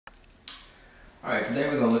Alright, today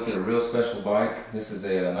we're going to look at a real special bike. This is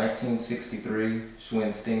a 1963 Schwinn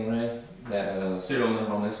Stingray. That serial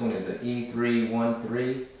number on this one is an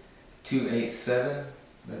E313287.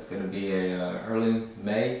 That's going to be a early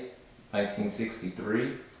May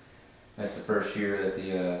 1963. That's the first year that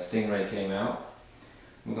the Stingray came out.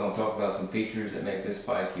 We're going to talk about some features that make this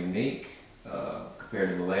bike unique compared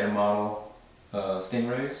to the later model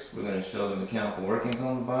Stingrays. We're going to show the mechanical workings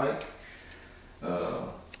on the bike.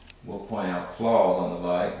 We'll point out flaws on the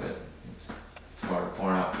bike, but it's hard to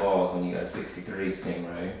point out flaws when you got a 63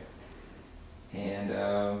 Stingray. And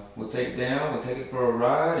we'll take it down, we'll take it for a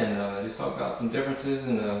ride, and just talk about some differences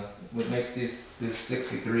and what makes this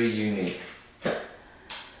 63 unique.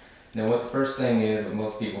 Now, what the first thing is that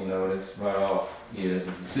most people notice right off is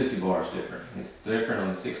the sissy bar is different. It's different on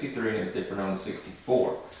the 63 and it's different on the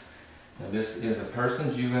 64. Now, this is a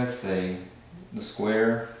Persons USA, the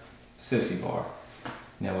square sissy bar.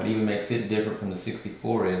 Now, what even makes it different from the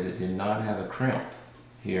 64 is it did not have a crimp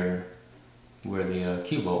here where the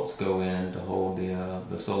Q-bolts go in to hold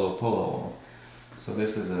the solo polo on. So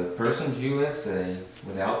this is a Persons USA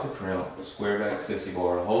without the crimp, square back sissy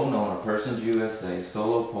bar, holding on a Persons USA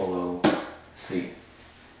solo polo seat.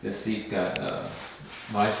 This seat's got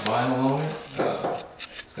nice vinyl on it.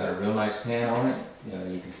 It's got a real nice pan on it.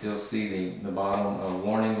 You can still see the bottom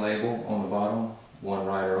warning label on the bottom. One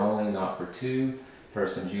rider only, not for two.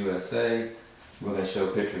 Persons USA. We're going to show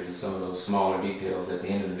pictures of some of those smaller details at the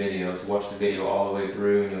end of the video. So watch the video all the way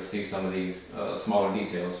through and you'll see some of these smaller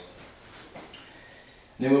details.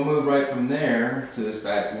 Then we'll move right from there to this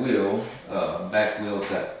back wheel. Back wheel's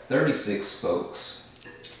got 36 spokes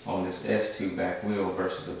on this S2 back wheel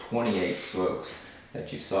versus the 28 spokes that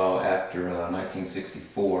you saw after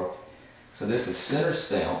 1964. So this is center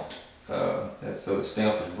stamped. So the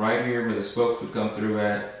stamp is right here where the spokes would come through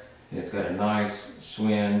at. And it's got a nice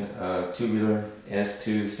Schwinn tubular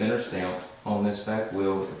S2 center stamp on this back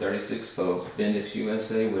wheel with the 36 spokes, Bendix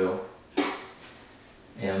USA wheel.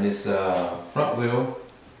 And this front wheel,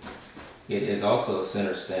 it is also a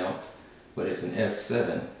center stamp, but it's an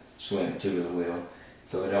S7 Schwinn tubular wheel.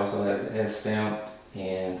 So it also has an S stamp,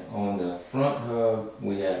 and on the front hub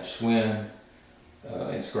we have Schwinn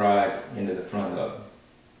inscribed into the front hub.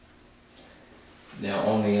 Now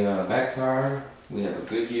on the back tire, we have a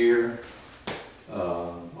Goodyear,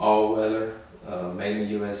 all-weather, made in the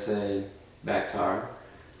USA back tire.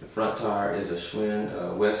 The front tire is a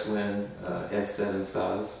Schwinn, Westwind S7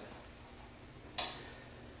 size.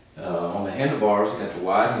 On the handlebars, we got the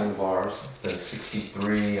wide handlebars. The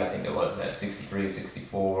 63, I think it was that 63,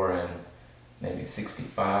 64, and maybe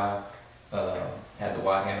 65 had the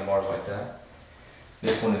wide handlebars like that.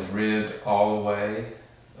 This one is ribbed all the way.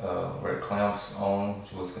 Where it clamps on,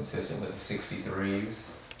 which was consistent with the 63s.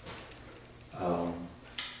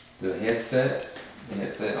 The headset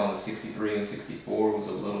on the 63 and 64 was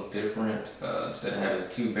a little different. Instead of having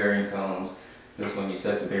two bearing cones, this one you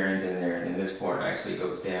set the bearings in there, and then this part actually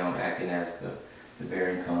goes down, acting as the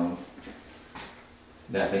bearing cone.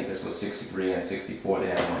 I think this was 63 and 64, they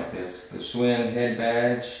had one like this. The Schwinn head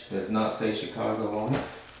badge does not say Chicago on it.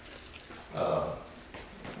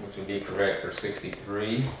 Which would be correct for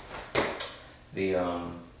 63. The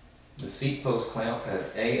seat post clamp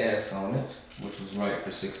has AS on it, which was right for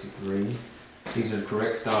 63. These are the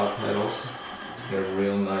correct style pedals. Got a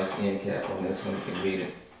real nice end cap on this one. You can read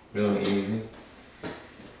it really easy.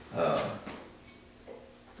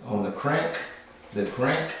 On the crank,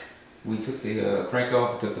 we took the crank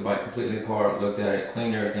off, took the bike completely apart, looked at it,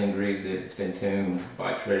 cleaned everything, greased it, it's been tuned,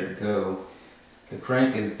 bike's ready to go. The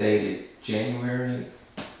crank is dated January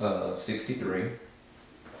 63.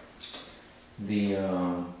 The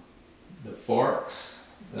forks,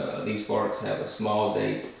 these forks have a small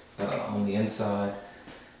date on the inside.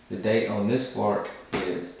 The date on this fork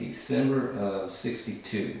is December of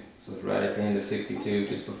 62. So it's right at the end of 62,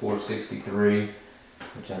 just before 63,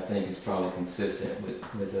 which I think is probably consistent with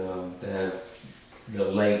the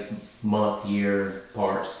late month year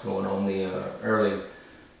parts going on the early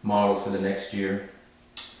models for the next year.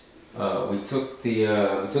 We took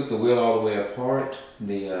the wheel all the way apart.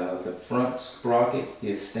 The front sprocket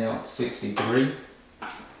is stamped 63,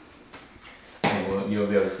 and you'll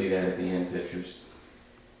be able to see that at the end pictures.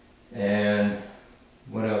 And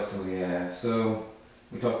what else do we have? So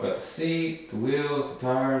we talked about the seat, the wheels, the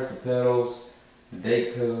tires, the pedals, the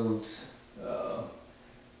date codes.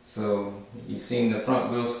 So you've seen the front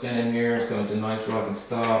wheel spinning here. It's going to a nice rocking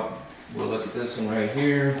stop. We'll look at this one right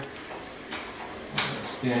here.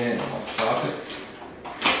 Spin it, and I'll stop it.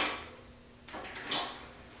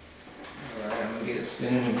 Alright, I'm going to get it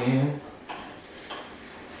spinning again.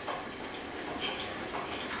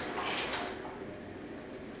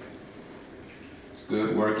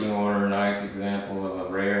 good working order, nice example of a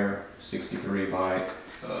rare 63 bike,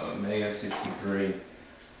 May of 63.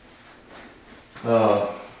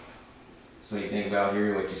 So you think about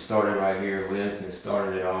here what you started right here with, and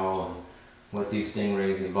started it all, and what these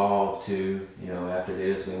Stingrays evolved to. You know, after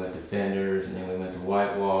this we went to fenders, and then we went to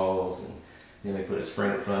white walls, and then we put a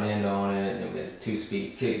spring front end on it, and then we had a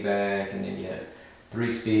 2-speed kickback, and then you had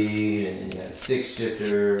 3-speed, and then you had a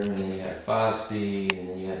 6-shifter, and then you had 5-speed, and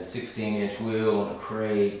then you had a 16-inch wheel on the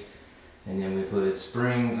crate, and then we put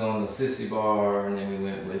springs on the sissy bar, and then we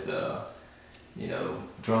went with you know,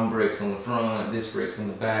 drum brakes on the front, disc brakes on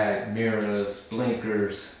the back, mirrors,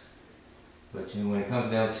 blinkers. But you know, when it comes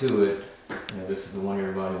down to it, you know, this is the one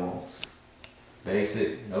everybody wants.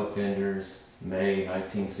 Basic, no fenders, May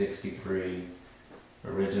 1963,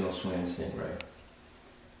 original Schwinn Stingray.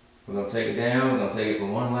 We're going to take it down, we're going to take it for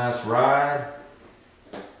one last ride,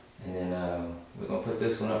 and then we're going to put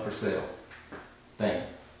this one up for sale. Thank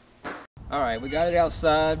you. Alright, we got it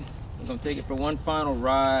outside. We're going to take it for one final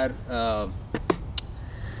ride.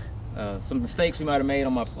 Some mistakes we might have made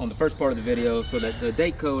on the first part of the video. So that the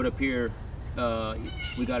date code up here,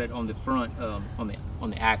 we got it on the front, on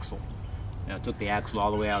the axle. Now, I took the axle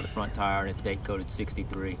all the way out of the front tire, and it's date coded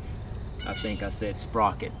 63. I think I said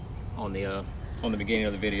sprocket on the beginning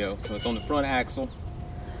of the video. So it's on the front axle,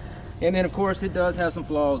 and then of course it does have some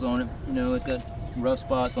flaws on it. You know, it's got rough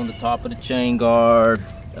spots on the top of the chain guard.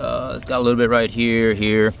 It's got a little bit right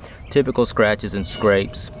here. Typical scratches and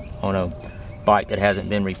scrapes on a bike that hasn't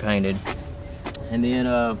been repainted. And then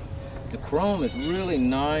the chrome is really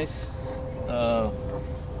nice.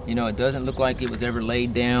 You know, it doesn't look like it was ever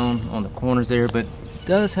laid down on the corners there, but it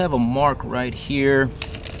does have a mark right here.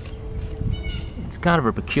 It's kind of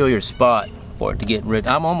a peculiar spot for it to get rid.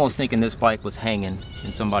 I'm almost thinking this bike was hanging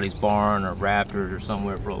in somebody's barn or rafters or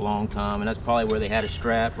somewhere for a long time, and that's probably where they had a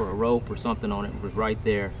strap or a rope or something on it. It was right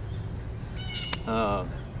there.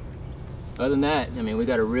 Other than that, I mean, we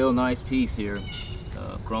got a real nice piece here.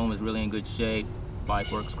 Chrome is really in good shape.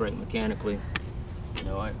 Bike works great mechanically. You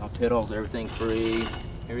know, our pedals, everything free.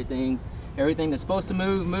 Everything that's supposed to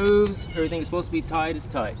move moves. Everything that's supposed to be tight is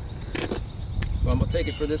tight. So I'm gonna take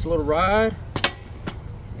it for this little ride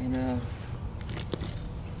and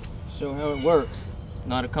show how it works. It's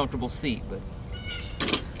not a comfortable seat, but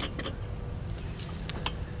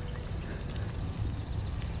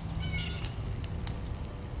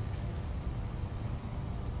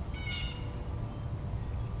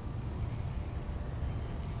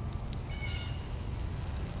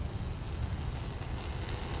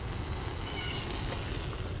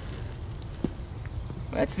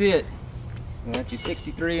that's it. That's your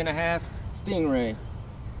 63.5 Stingray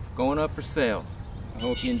going up for sale. I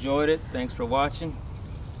hope you enjoyed it. Thanks for watching.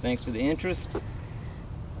 Thanks for the interest.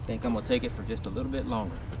 I think I'm gonna take it for just a little bit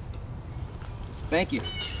longer. Thank you.